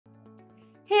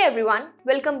Hey everyone,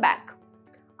 welcome back.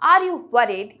 Are you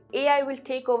worried AI will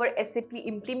take over SAP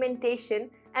implementation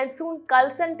and soon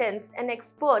consultants and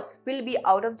experts will be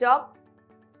out of job?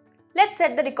 Let's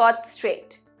set the record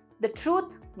straight. The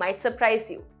truth might surprise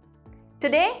you.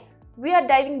 Today, we are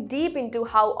diving deep into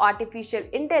how artificial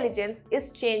intelligence is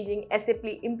changing SAP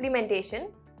implementation.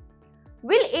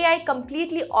 Will AI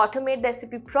completely automate the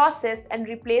SAP process and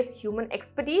replace human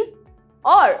expertise?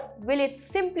 Or will it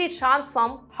simply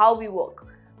transform how we work,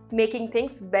 making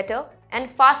things better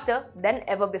and faster than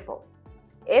ever before?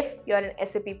 If you're an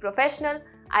SAP professional,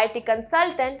 IT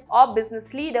consultant, or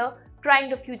business leader trying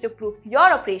to future-proof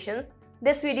your operations,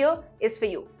 this video is for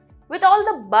you. With all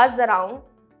the buzz around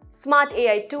smart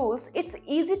AI tools, it's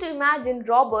easy to imagine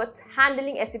robots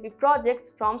handling SAP projects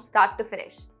from start to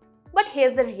finish. But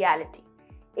here's the reality.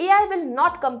 AI will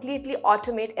not completely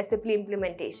automate SAP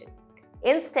implementation.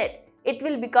 Instead, it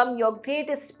will become your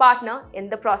greatest partner in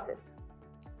the process.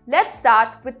 Let's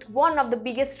start with one of the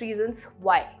biggest reasons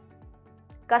why: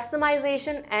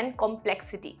 customization and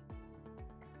complexity.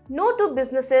 No two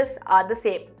businesses are the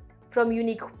same. From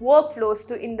unique workflows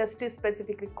to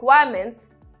industry-specific requirements,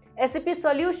 SAP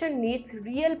solution needs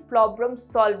real problem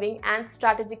solving and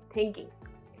strategic thinking.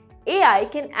 AI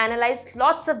can analyze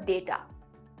lots of data,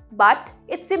 but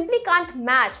it simply can't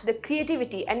match the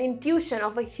creativity and intuition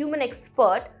of a human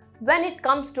expert when it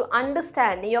comes to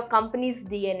understanding your company's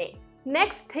DNA.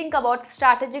 Next, think about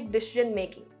strategic decision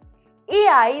making.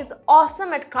 AI is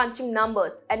awesome at crunching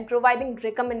numbers and providing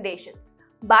recommendations,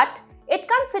 but it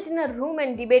can't sit in a room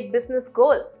and debate business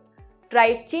goals,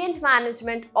 drive change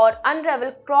management, or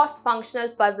unravel cross-functional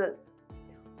puzzles,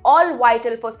 all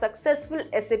vital for successful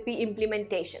SAP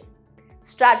implementation.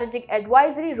 Strategic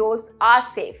advisory roles are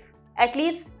safe, at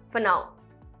least for now.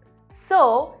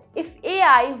 So, if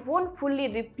AI won't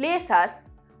fully replace us,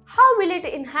 how will it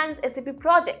enhance SAP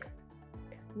projects?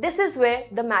 This is where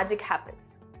the magic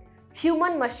happens.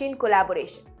 Human-machine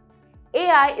collaboration.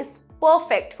 AI is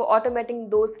perfect for automating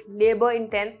those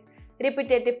labor-intense,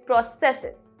 repetitive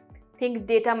processes. Think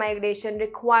data migration,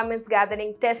 requirements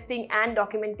gathering, testing, and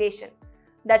documentation.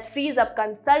 That frees up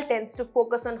consultants to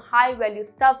focus on high-value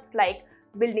stuffs like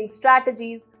building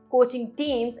strategies, coaching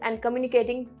teams, and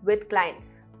communicating with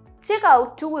clients. Check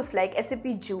out tools like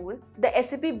SAP Joule, the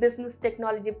SAP Business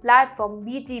Technology Platform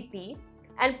BTP,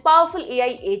 and powerful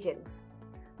AI agents.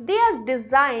 They are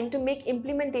designed to make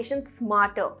implementation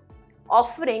smarter,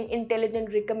 offering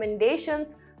intelligent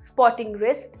recommendations, spotting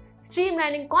risks,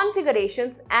 streamlining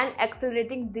configurations, and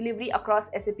accelerating delivery across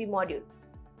SAP modules.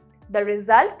 The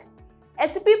result?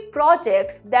 SAP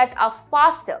projects that are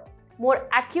faster, more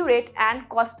accurate, and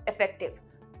cost-effective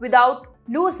without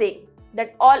losing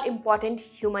that all-important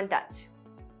human touch.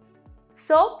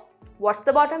 So, what's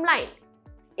the bottom line?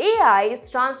 AI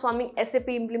is transforming SAP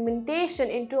implementation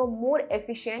into a more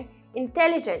efficient,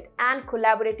 intelligent, and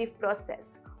collaborative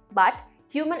process. But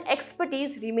human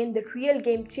expertise remains the real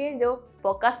game changer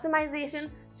for customization,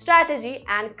 strategy,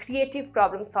 and creative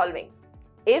problem solving.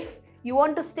 If you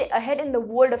want to stay ahead in the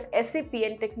world of SAP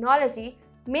and technology,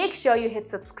 make sure you hit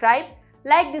subscribe,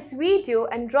 like this video,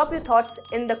 and drop your thoughts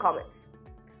in the comments.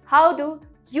 How do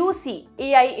you see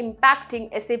AI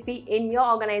impacting SAP in your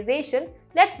organization?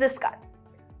 Let's discuss.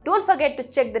 Don't forget to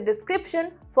check the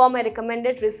description for my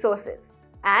recommended resources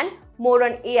and more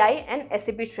on AI and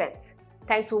SAP trends.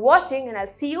 Thanks for watching, and I'll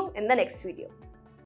see you in the next video.